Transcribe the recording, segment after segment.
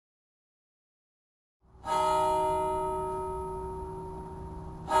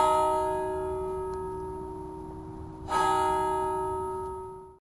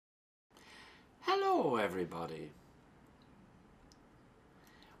everybody.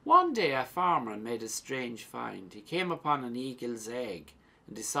 One day a farmer made a strange find. He came upon an eagle's egg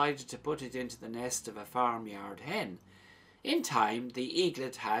and decided to put it into the nest of a farmyard hen. In time, the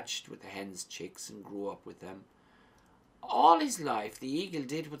eaglet hatched with the hen's chicks and grew up with them. All his life, the eagle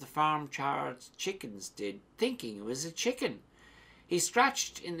did what the farmyard chickens did, thinking it was a chicken. He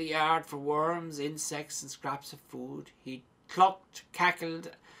scratched in the yard for worms, insects, and scraps of food. He clucked,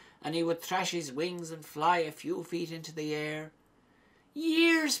 cackled, and he would thrash his wings and fly a few feet into the air.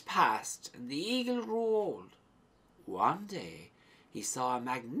 Years passed, and the eagle grew old. One day, he saw a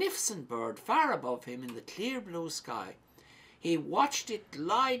magnificent bird far above him in the clear blue sky. He watched it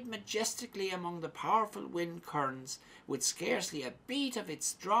glide majestically among the powerful wind currents with scarcely a beat of its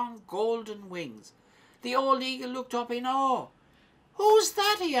strong golden wings. The old eagle looked up in awe. "Who's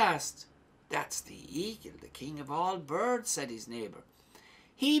that?" he asked. "That's the eagle, the king of all birds," said his neighbour.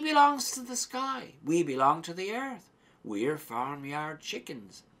 "He belongs to the sky. We belong to the earth. We're farmyard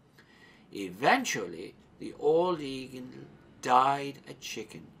chickens." Eventually, the old eagle died a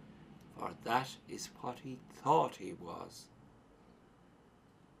chicken, for that is what he thought he was.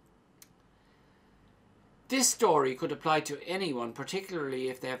 This story could apply to anyone, particularly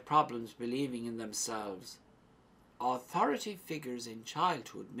if they have problems believing in themselves. Authority figures in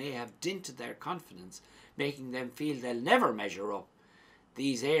childhood may have dented their confidence, making them feel they'll never measure up.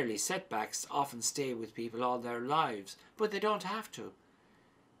 These early setbacks often stay with people all their lives, but they don't have to.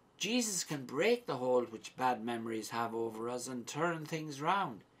 Jesus can break the hold which bad memories have over us and turn things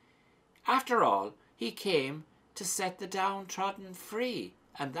round. After all, he came to set the downtrodden free,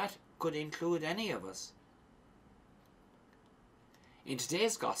 and that could include any of us. In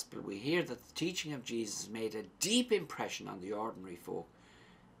today's Gospel, we hear that the teaching of Jesus made a deep impression on the ordinary folk.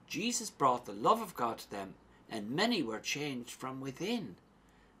 Jesus brought the love of God to them, and many were changed from within.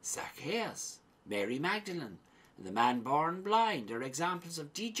 Zacchaeus, Mary Magdalene, and the man born blind are examples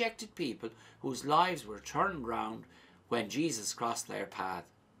of dejected people whose lives were turned round when Jesus crossed their path.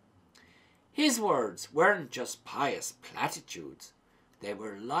 His words weren't just pious platitudes, they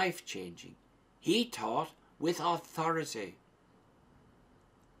were life-changing. He taught with authority.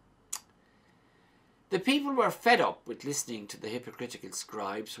 The people were fed up with listening to the hypocritical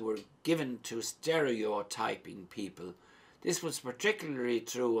scribes who were given to stereotyping people. This was particularly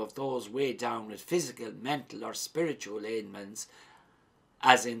true of those weighed down with physical, mental, or spiritual ailments,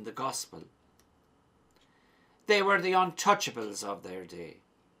 as in the Gospel. They were the untouchables of their day.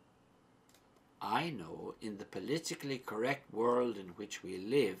 I know in the politically correct world in which we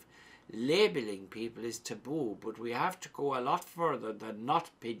live, labelling people is taboo, but we have to go a lot further than not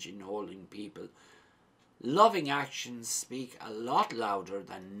pigeonholing people. Loving actions speak a lot louder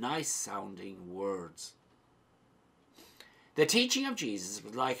than nice-sounding words. The teaching of Jesus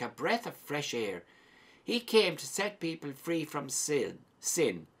was like a breath of fresh air. He came to set people free from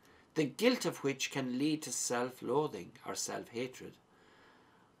sin, the guilt of which can lead to self-loathing or self-hatred.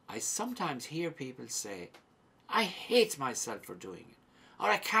 I sometimes hear people say, "I hate myself for doing it,"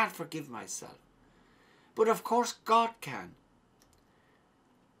 or "I can't forgive myself." But of course God can.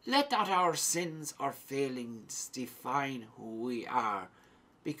 Let not our sins or failings define who we are,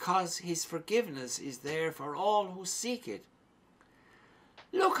 because his forgiveness is there for all who seek it.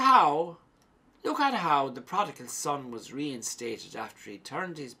 Look at how the prodigal son was reinstated after he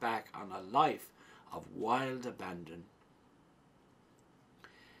turned his back on a life of wild abandon.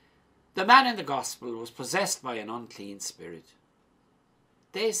 The man in the Gospel was possessed by an unclean spirit.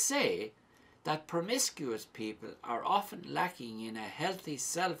 They say that promiscuous people are often lacking in a healthy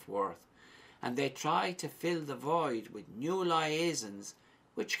self-worth, and they try to fill the void with new liaisons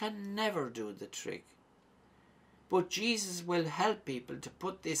which can never do the trick. But Jesus will help people to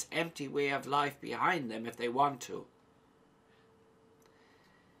put this empty way of life behind them if they want to.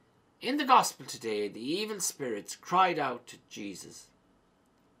 In the Gospel today, the evil spirits cried out to Jesus,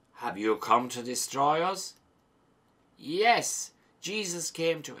 "Have you come to destroy us?" Yes, Jesus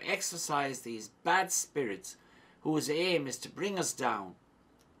came to exorcise these bad spirits whose aim is to bring us down.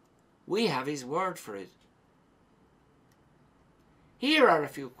 We have his word for it. Here are a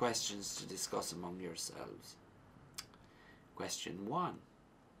few questions to discuss among yourselves. Question 1.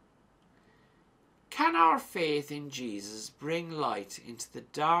 Can our faith in Jesus bring light into the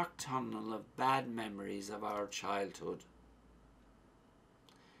dark tunnel of bad memories of our childhood?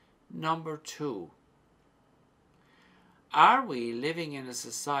 Number 2. Are we living in a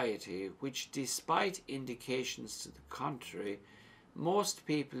society which, despite indications to the contrary, most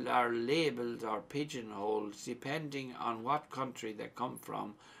people are labelled or pigeonholed depending on what country they come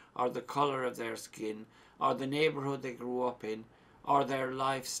from, or the colour of their skin, or the neighbourhood they grew up in, or their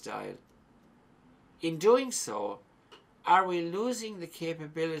lifestyle? In doing so, are we losing the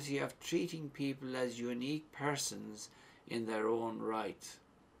capability of treating people as unique persons in their own right?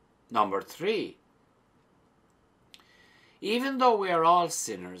 Number 3. Even though we are all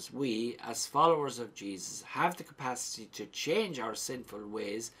sinners, we, as followers of Jesus, have the capacity to change our sinful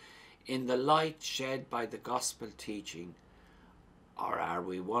ways in the light shed by the gospel teaching. Or are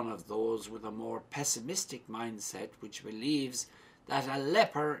we one of those with a more pessimistic mindset which believes that a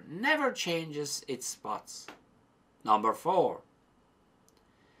leper never changes its spots? Number 4.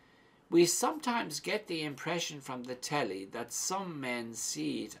 We sometimes get the impression from the telly that some men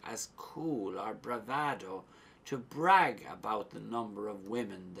see it as cool or bravado to brag about the number of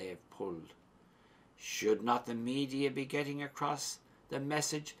women they have pulled. Should not the media be getting across the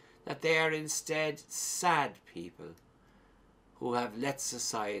message that they are instead sad people who have let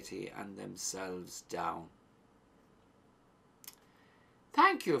society and themselves down?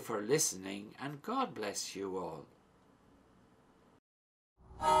 Thank you for listening, and God bless you all.